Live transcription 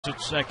at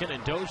second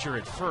and Dozier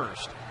at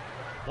first.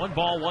 1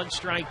 ball, 1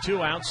 strike,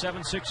 2 out,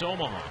 7-6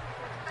 Omaha.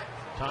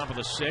 Top of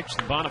the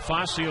 6th,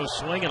 Bonifacio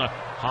swinging a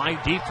high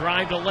deep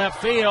drive to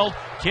left field.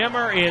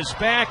 Kimmer is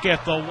back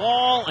at the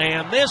wall,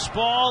 and this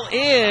ball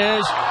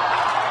is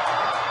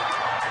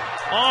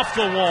off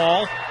the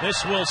wall.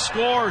 This will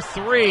score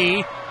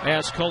 3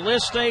 as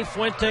Caliste,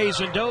 Fuentes,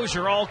 and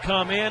Dozier all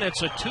come in.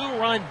 It's a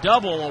 2-run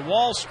double, a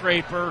wall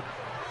scraper,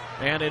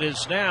 and it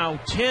is now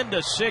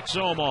 10-6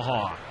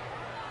 Omaha.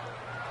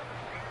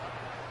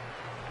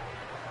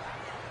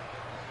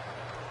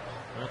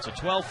 It's a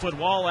 12-foot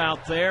wall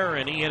out there,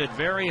 and he hit it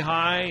very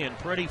high and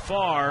pretty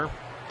far.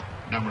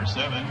 Number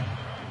 7,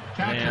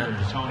 catcher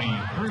Tony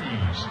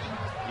Cruz.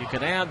 You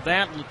can add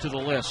that to the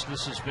list.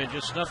 This has been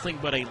just nothing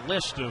but a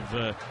list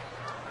of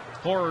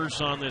horrors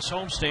on this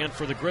homestand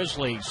for the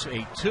Grizzlies.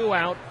 A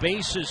 2-out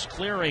bases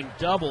clearing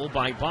double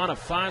by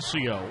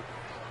Bonifacio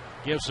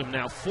gives them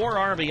now 4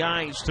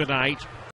 RBIs tonight.